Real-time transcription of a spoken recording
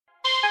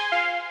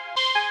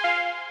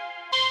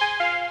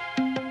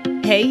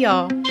Hey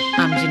y'all,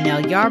 I'm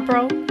Janelle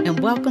Yarbrough, and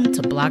welcome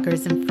to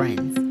Bloggers and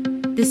Friends.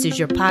 This is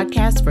your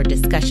podcast for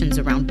discussions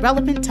around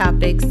relevant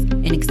topics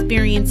and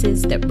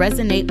experiences that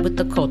resonate with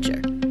the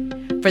culture.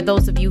 For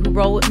those of you who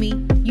roll with me,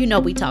 you know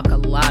we talk a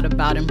lot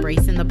about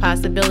embracing the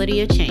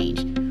possibility of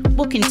change.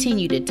 We'll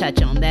continue to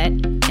touch on that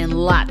and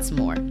lots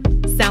more.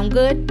 Sound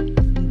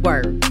good?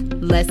 Word.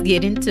 Let's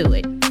get into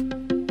it.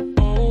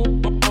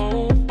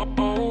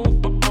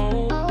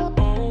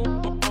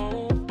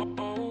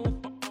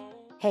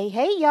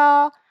 Hey,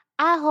 y'all.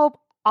 I hope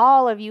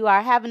all of you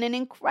are having an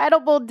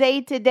incredible day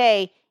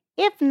today.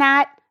 If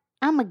not,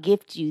 I'm going to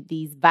gift you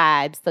these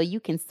vibes so you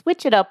can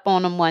switch it up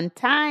on them one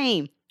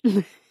time.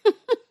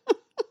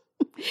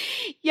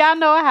 Y'all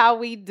know how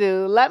we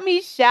do. Let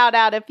me shout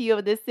out a few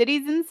of the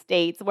cities and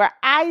states where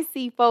I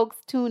see folks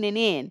tuning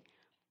in.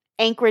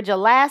 Anchorage,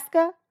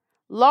 Alaska,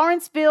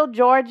 Lawrenceville,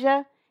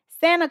 Georgia,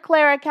 Santa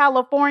Clara,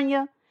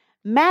 California,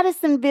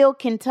 Madisonville,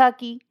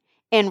 Kentucky,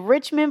 and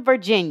Richmond,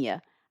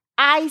 Virginia.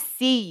 I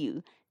see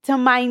you. To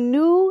my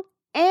new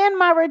and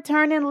my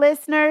returning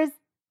listeners,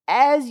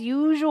 as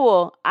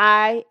usual,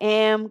 I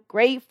am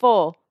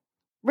grateful.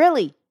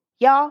 Really,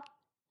 y'all,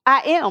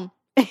 I am.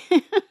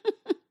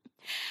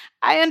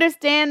 I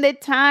understand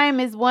that time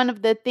is one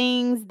of the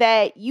things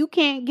that you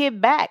can't get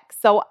back.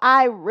 So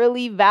I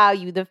really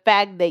value the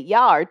fact that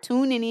y'all are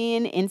tuning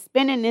in and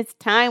spending this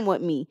time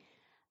with me.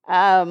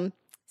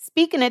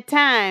 Speaking of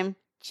time,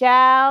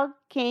 child,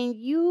 can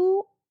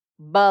you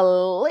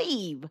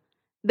believe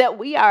that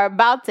we are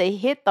about to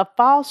hit the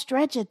fall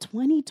stretch of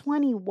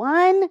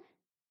 2021?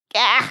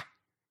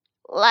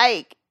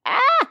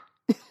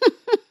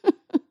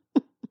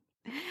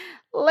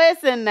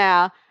 Listen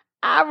now,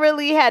 I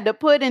really had to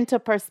put into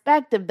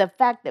perspective the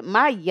fact that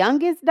my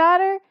youngest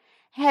daughter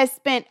has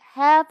spent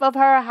half of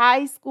her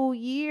high school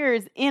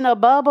years in a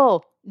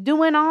bubble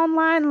doing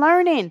online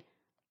learning.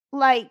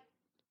 I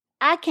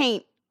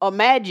can't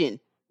imagine.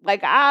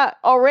 I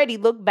already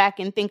look back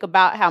and think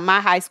about how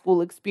my high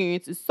school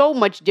experience is so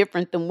much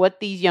different than what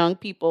these young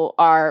people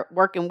are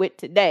working with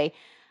today,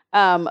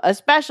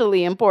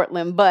 especially in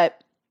Portland.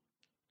 But,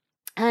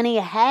 honey,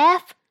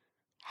 half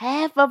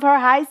of her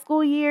high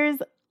school years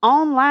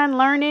online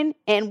learning,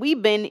 and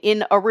we've been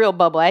in a real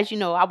bubble. As you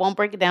know, I won't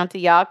break it down to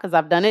y'all because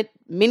I've done it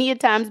many a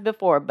times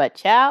before, but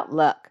child,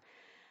 luck.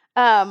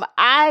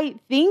 I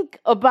think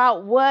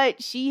about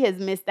what she has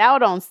missed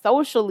out on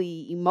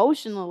socially,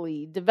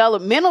 emotionally,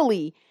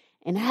 developmentally,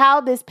 and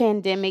how this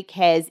pandemic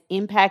has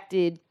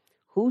impacted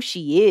who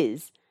she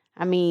is.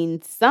 I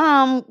mean,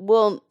 some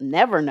will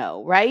never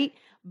know, right?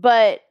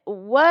 But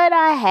what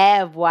I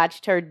have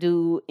watched her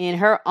do in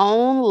her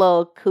own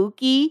little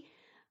kooky,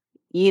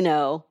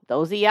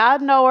 those of y'all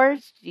know her.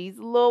 She's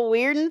a little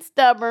weird and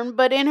stubborn,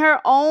 but in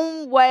her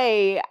own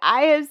way,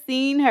 I have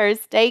seen her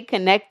stay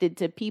connected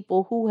to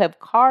people who have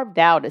carved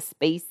out a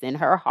space in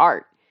her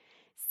heart.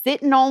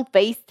 Sitting on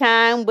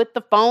FaceTime with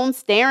the phone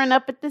staring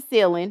up at the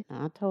ceiling.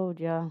 I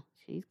told y'all,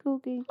 she's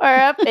kooky. Or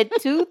up at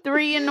 2,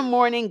 3 in the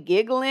morning,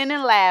 giggling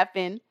and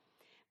laughing.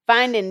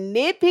 Finding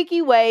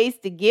nitpicky ways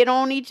to get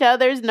on each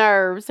other's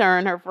nerves, her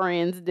and her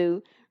friends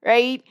do.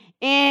 Right?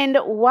 And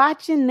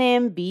watching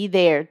them be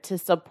there to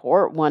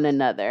support one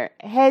another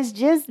has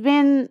just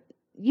been,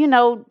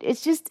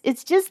 it's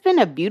just been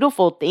a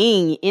beautiful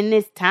thing in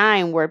this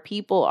time where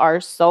people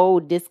are so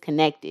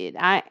disconnected.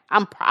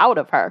 I'm proud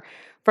of her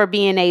for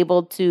being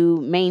able to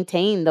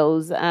maintain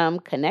those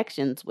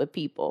connections with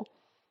people.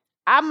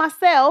 I'm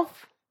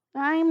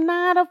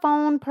not a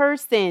phone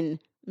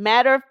person.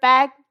 Matter of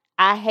fact,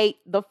 I hate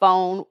the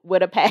phone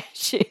with a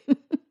passion.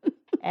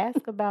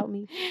 Ask about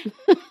me.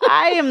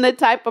 I am the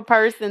type of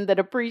person that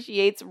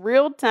appreciates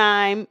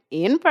real-time,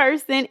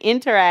 in-person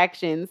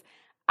interactions.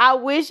 I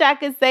wish I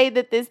could say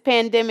that this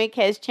pandemic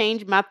has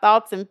changed my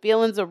thoughts and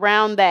feelings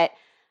around that,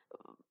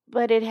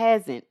 but it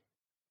hasn't.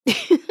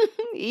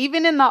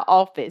 Even in the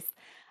office,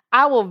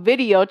 I will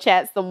video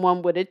chat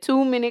someone with a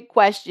 2-minute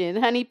question.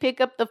 Honey,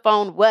 pick up the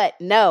phone. What?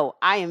 No,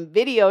 I am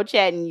video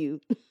chatting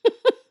you.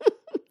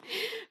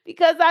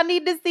 Because I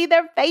need to see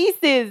their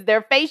faces,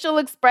 their facial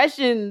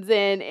expressions,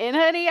 and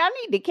honey, I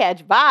need to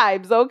catch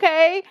vibes,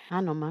 okay?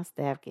 I know my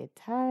staff get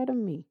tired of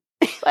me.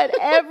 But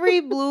every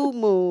blue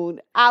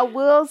moon, I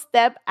will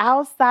step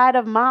outside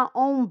of my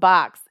own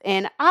box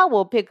and I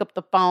will pick up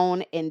the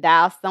phone and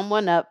dial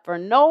someone up for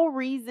no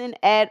reason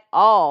at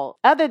all,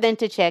 other than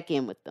to check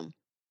in with them.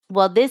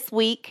 Well, this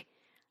week,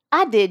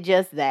 I did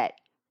just that.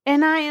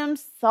 And I am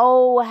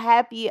so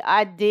happy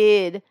I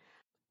did.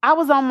 I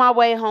was on my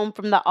way home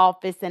from the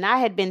office and I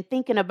had been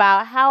thinking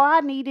about how I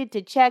needed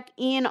to check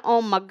in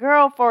on my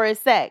girl for a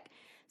sec.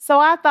 So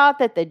I thought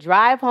that the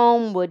drive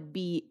home would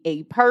be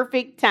a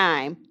perfect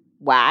time.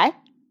 Why?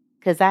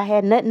 Because I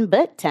had nothing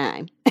but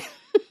time.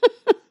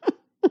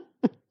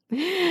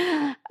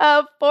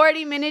 A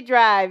 40-minute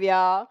drive,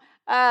 y'all.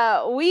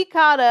 We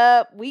caught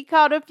up. We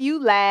caught a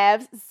few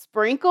laughs,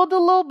 sprinkled a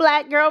little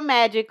black girl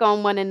magic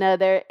on one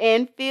another,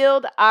 and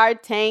filled our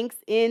tanks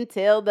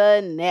until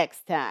the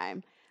next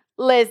time.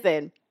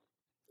 Listen,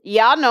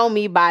 y'all know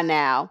me by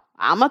now.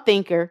 I'm a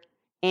thinker,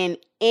 and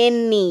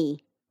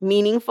any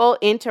meaningful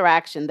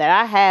interaction that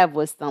I have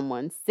with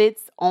someone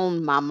sits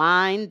on my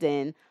mind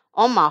and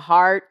on my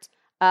heart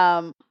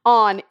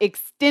on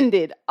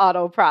extended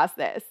auto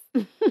process.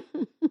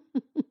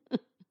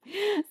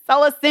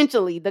 So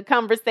essentially, the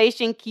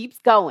conversation keeps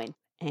going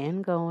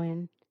and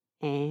going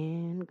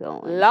and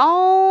going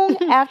long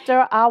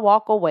after I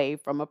walk away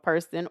from a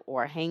person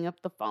or hang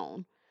up the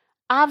phone.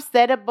 I've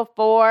said it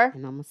before,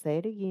 and I'm going to say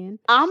it again.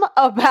 I'm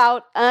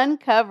about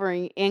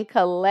uncovering and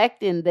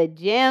collecting the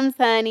gems,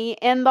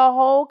 honey, and the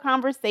whole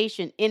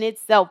conversation in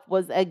itself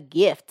was a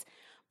gift.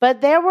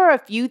 But there were a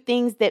few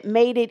things that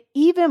made it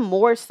even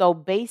more so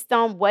based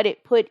on what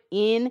it put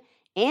in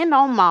and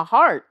on my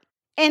heart.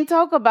 And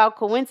talk about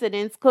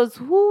coincidence, because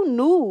who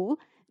knew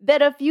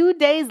that a few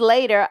days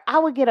later, I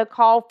would get a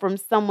call from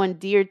someone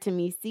dear to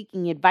me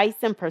seeking advice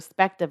and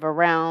perspective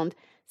around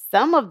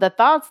some of the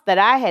thoughts that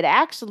I had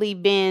actually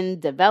been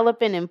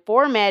developing and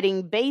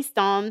formatting based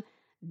on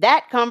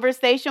that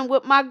conversation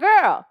with my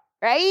girl,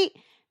 right?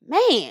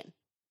 Man,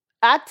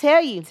 I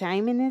tell you,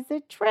 timing is a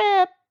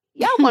trip.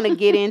 Y'all want to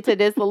get into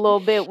this a little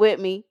bit with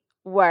me?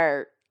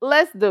 Word.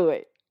 Let's do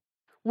it.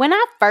 When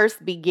I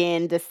first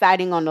began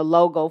deciding on the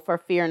logo for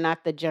Fear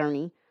Not the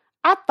Journey,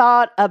 I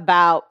thought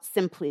about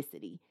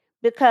simplicity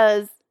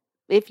because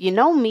if you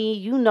know me,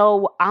 you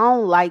know I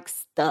don't like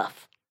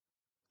stuff.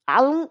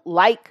 I don't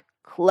like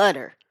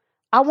clutter.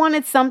 I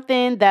wanted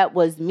something that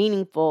was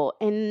meaningful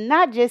and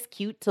not just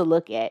cute to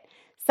look at,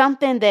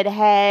 something that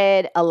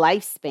had a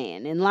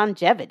lifespan and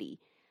longevity,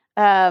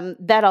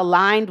 that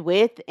aligned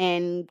with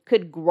and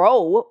could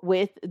grow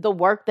with the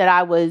work that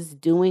I was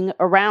doing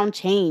around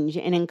change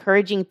and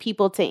encouraging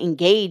people to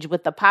engage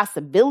with the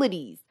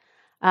possibilities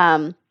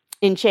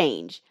in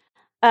change.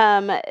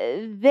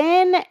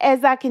 Then,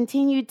 as I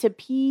continued to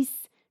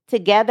piece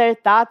together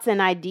thoughts and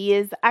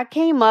ideas, I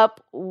came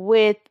up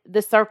with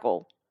the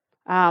circle,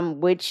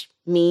 which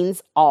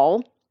means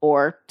all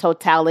or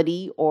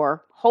totality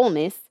or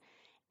wholeness,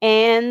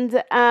 and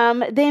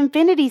the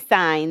infinity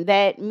sign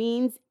that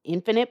means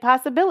infinite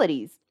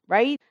possibilities,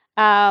 right?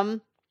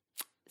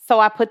 So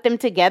I put them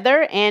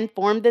together and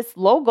formed this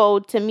logo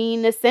to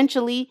mean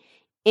essentially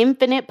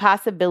infinite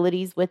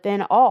possibilities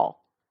within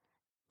all.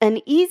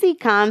 An easy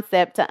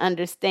concept to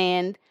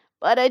understand,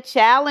 but a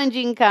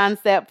challenging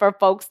concept for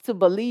folks to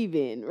believe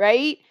in,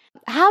 right?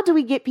 How do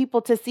we get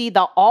people to see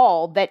the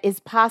all that is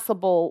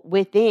possible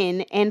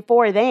within and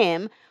for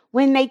them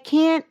when they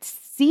can't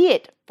see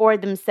it for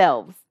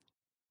themselves,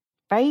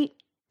 right?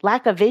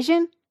 Lack of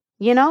vision,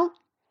 you know?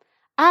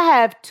 I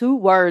have 2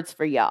 words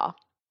for y'all.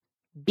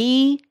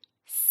 Be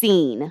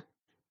seen.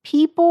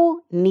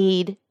 People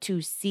need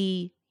to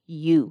see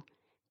you.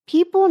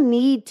 People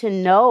need to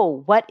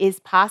know what is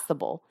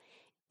possible.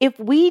 If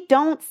we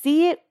don't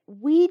see it,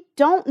 we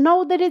don't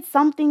know that it's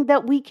something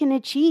that we can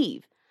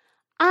achieve.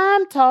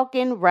 I'm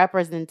talking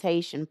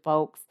representation,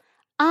 folks.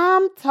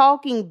 I'm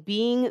talking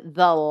being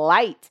the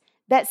light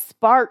that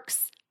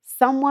sparks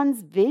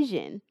someone's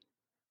vision.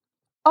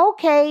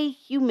 Okay,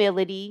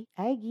 humility.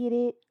 I get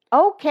it.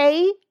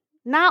 Okay,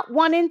 not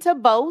wanting to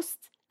boast.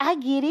 I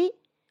get it.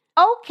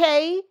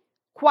 Okay,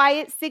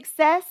 quiet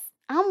success.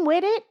 I'm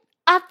with it.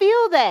 I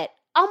feel that.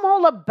 I'm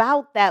all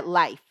about that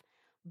life.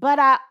 But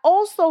I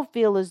also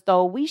feel as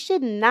though we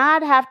should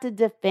not have to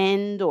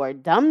defend or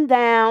dumb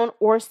down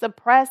or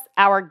suppress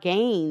our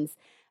gains,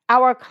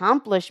 our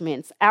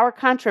accomplishments, our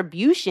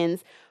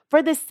contributions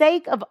for the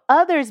sake of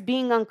others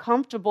being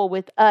uncomfortable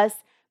with us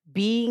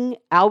being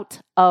out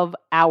of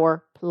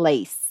our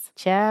place.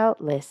 Child,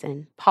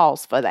 listen,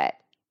 pause for that.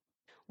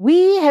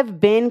 We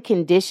have been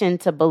conditioned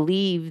to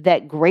believe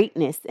that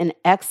greatness and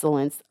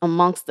excellence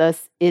amongst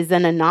us is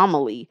an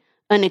anomaly,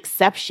 an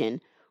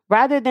exception,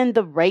 rather than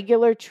the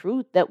regular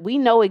truth that we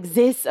know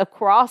exists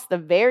across the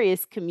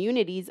various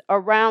communities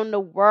around the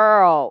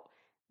world.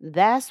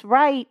 That's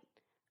right.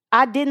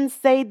 I didn't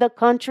say the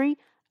country,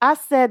 I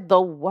said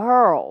the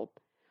world.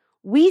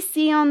 We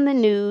see on the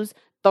news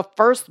the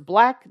first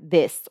Black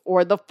this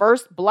or the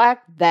first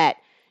Black that.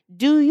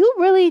 Do you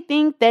really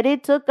think that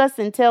it took us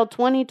until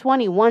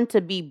 2021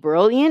 to be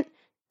brilliant,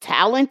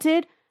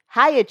 talented,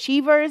 high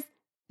achievers?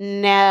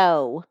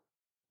 No.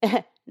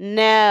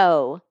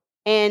 No.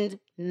 And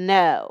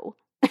no.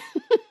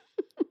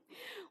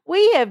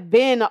 We have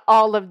been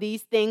all of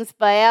these things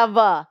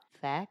forever.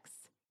 Facts.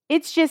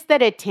 It's just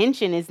that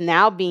attention is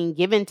now being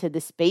given to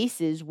the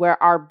spaces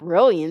where our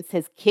brilliance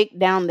has kicked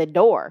down the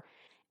door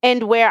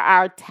and where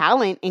our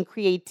talent and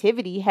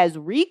creativity has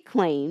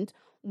reclaimed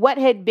what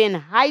had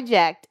been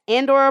hijacked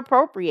and or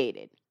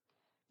appropriated.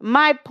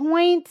 My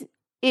point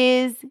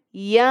is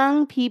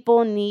young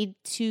people need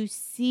to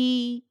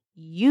see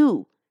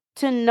you,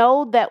 to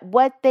know that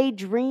what they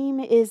dream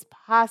is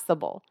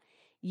possible.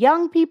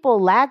 Young people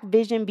lack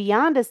vision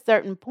beyond a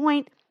certain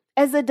point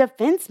as a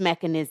defense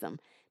mechanism.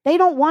 They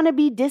don't want to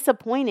be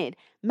disappointed.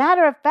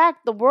 Matter of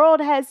fact, the world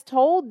has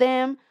told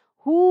them,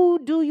 who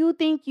do you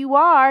think you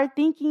are,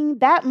 thinking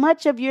that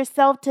much of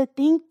yourself to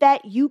think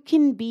that you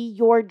can be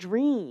your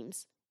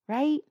dreams,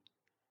 right?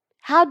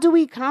 How do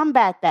we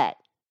combat that?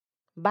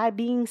 By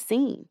being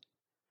seen.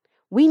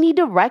 We need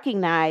to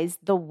recognize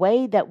the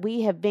way that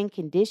we have been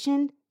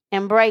conditioned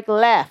and break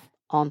left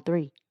on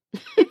 3.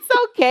 It's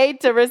okay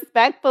to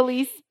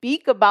respectfully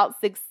speak about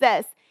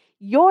success.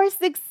 Your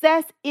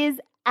success is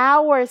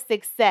our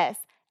success.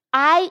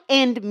 I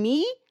and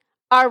me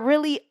are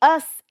really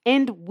us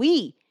and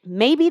we.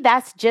 Maybe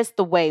that's just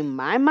the way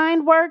my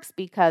mind works,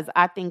 because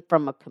I think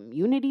from a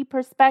community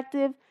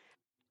perspective,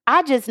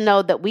 I just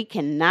know that we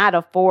cannot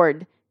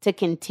afford to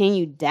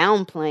continue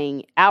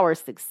downplaying our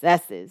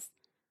successes.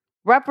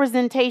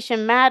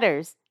 Representation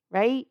matters,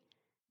 right?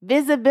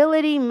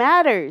 Visibility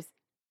matters,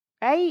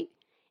 right?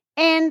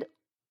 And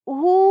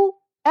who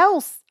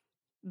else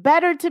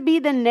better to be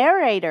the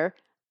narrator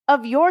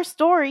of your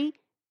story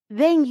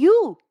than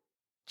you?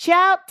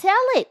 Child,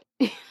 tell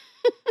it.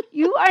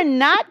 You are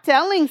not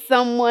telling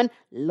someone,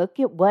 look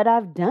at what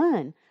I've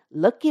done.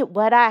 Look at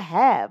what I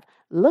have.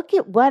 Look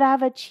at what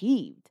I've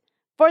achieved,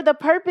 for the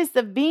purpose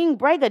of being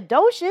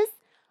braggadocious,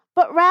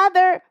 but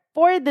rather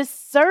for the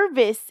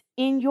service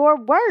in your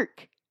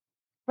work,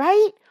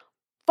 right?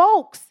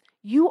 Folks,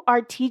 you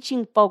are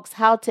teaching folks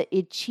how to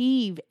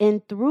achieve,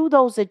 and through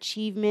those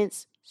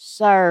achievements,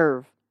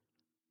 serve.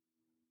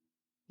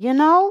 You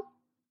know?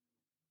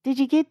 Did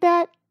you get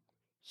that?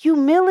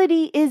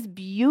 Humility is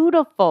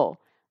beautiful,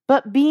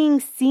 but being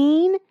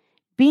seen,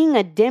 being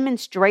a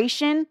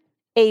demonstration,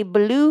 a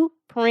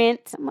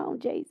blueprint, come on,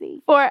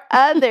 Jay-Z, for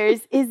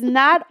others is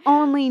not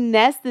only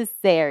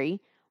necessary,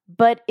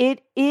 but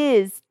it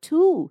is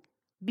too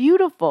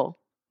beautiful.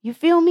 You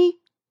feel me?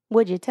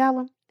 Would you tell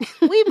them?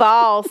 We've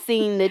all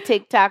seen the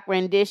TikTok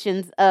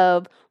renditions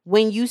of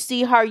when you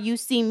see her, you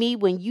see me.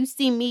 When you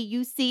see me,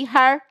 you see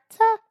her.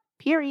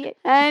 Period.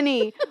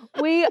 Honey,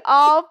 we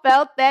all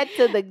felt that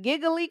to the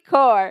giggly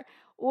core.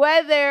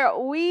 Whether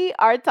we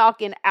are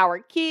talking our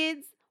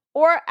kids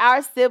or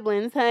our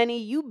siblings, honey,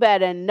 you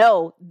better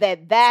know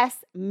that that's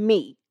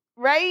me,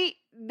 right?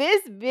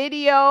 This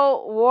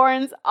video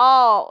warns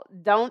all.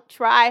 Don't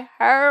try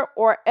her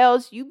or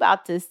else you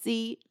about to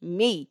see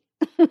me.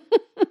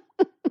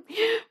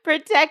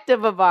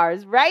 Protective of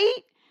ours, right?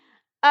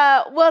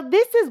 Well,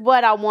 this is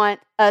what I want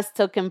us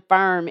to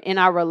confirm in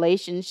our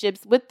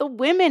relationships with the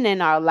women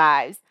in our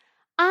lives.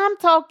 I'm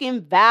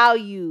talking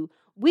value.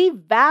 We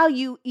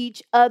value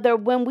each other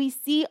when we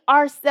see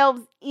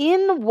ourselves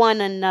in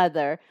one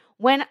another.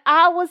 When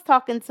I was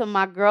talking to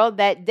my girl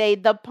that day,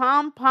 the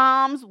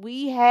pom-poms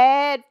we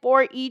had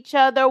for each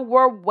other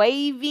were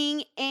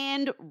waving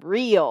and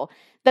real.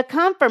 The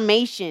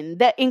confirmation,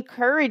 the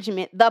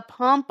encouragement, the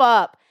pump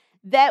up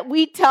that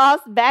we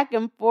tossed back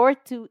and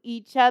forth to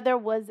each other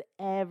was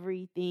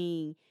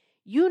everything.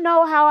 You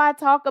know how I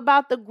talk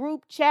about the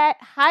group chat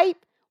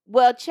hype?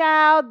 Well,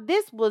 child,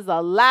 this was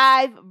a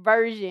live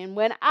version.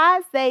 When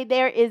I say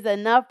there is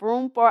enough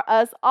room for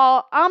us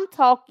all, I'm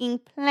talking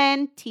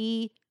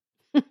plenty.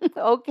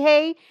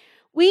 Okay?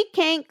 We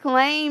can't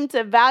claim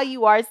to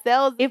value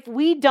ourselves if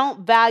we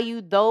don't value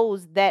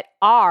those that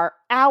are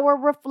our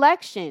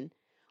reflection.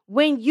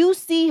 When you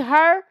see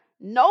her,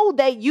 know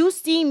that you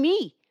see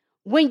me.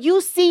 When you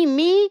see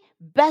me,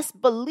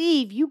 best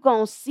believe you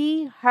gonna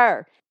see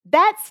her.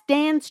 That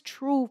stands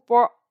true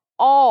for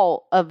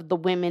all of the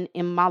women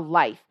in my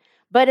life.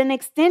 But an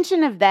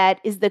extension of that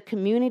is the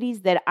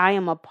communities that I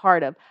am a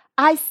part of.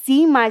 I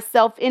see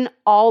myself in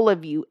all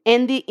of you,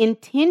 and the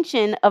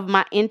intention of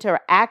my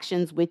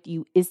interactions with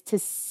you is to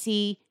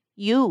see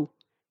you,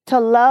 to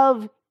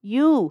love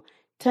you,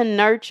 to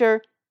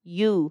nurture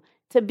you,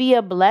 to be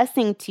a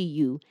blessing to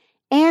you,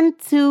 and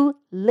to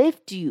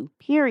lift you,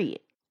 period.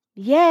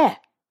 Yeah.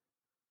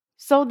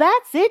 So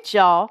that's it,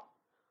 y'all.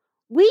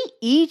 We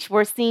each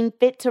were seen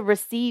fit to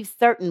receive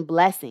certain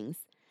blessings.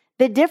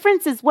 The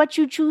difference is what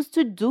you choose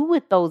to do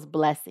with those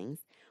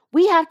blessings.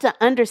 We have to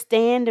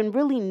understand and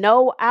really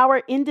know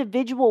our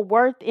individual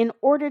worth in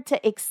order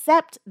to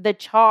accept the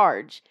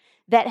charge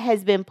that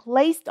has been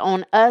placed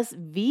on us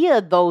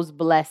via those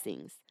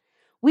blessings.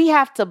 We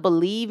have to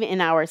believe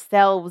in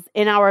ourselves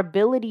and our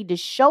ability to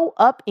show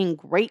up in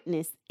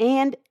greatness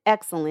and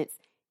excellence.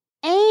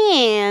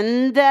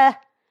 And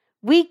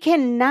we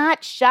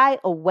cannot shy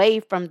away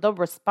from the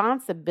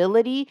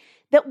responsibility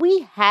that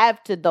we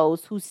have to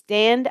those who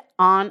stand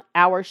on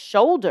our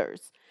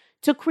shoulders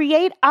to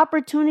create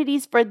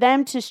opportunities for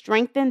them to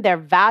strengthen their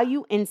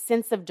value and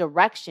sense of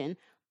direction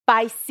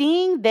by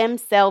seeing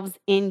themselves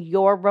in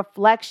your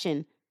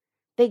reflection.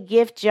 The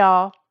gift,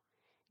 y'all,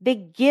 the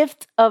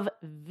gift of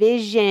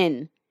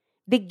vision,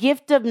 the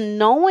gift of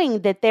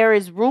knowing that there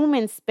is room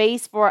and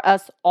space for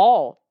us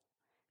all,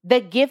 the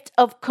gift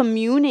of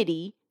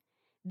community,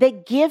 the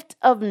gift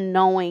of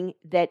knowing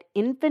that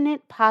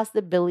infinite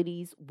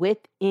possibilities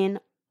within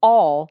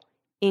all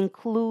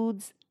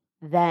includes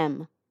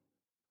them.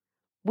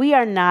 We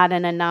are not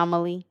an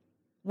anomaly.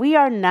 We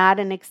are not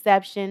an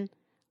exception.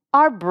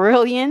 Our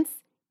brilliance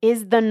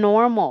is the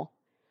normal.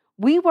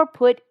 We were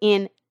put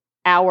in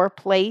our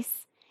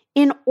place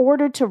in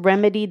order to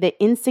remedy the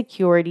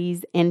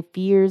insecurities and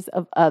fears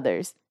of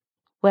others.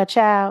 Well,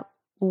 child,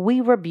 we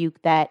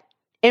rebuke that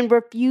and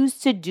refuse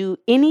to do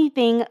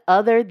anything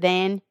other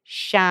than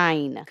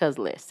shine. Because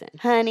listen,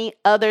 honey,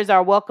 others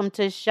are welcome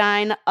to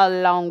shine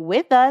along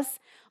with us,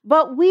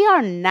 but we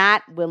are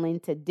not willing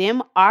to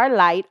dim our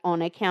light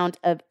on account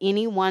of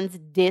anyone's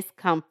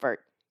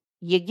discomfort.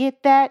 You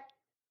get that?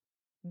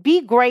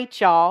 Be great,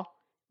 y'all.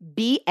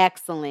 Be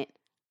excellent.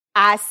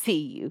 I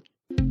see you.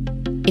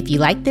 If you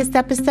like this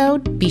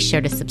episode, be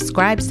sure to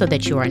subscribe so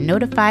that you are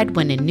notified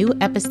when a new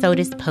episode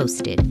is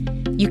posted.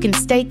 You can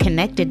stay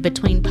connected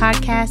between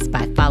podcasts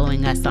by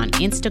following us on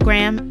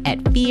Instagram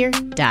at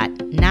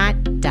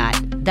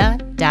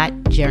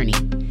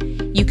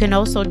fear.not.the.journey. You can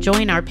also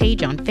join our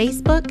page on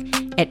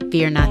Facebook at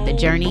Fear Not the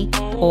Journey,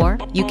 or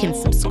you can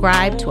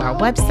subscribe to our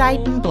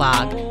website and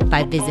blog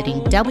by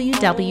visiting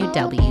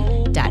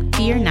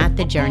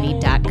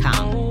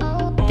www.fearnotthejourney.com.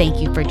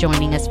 Thank you for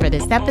joining us for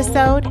this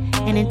episode,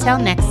 and until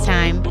next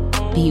time,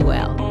 be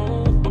well.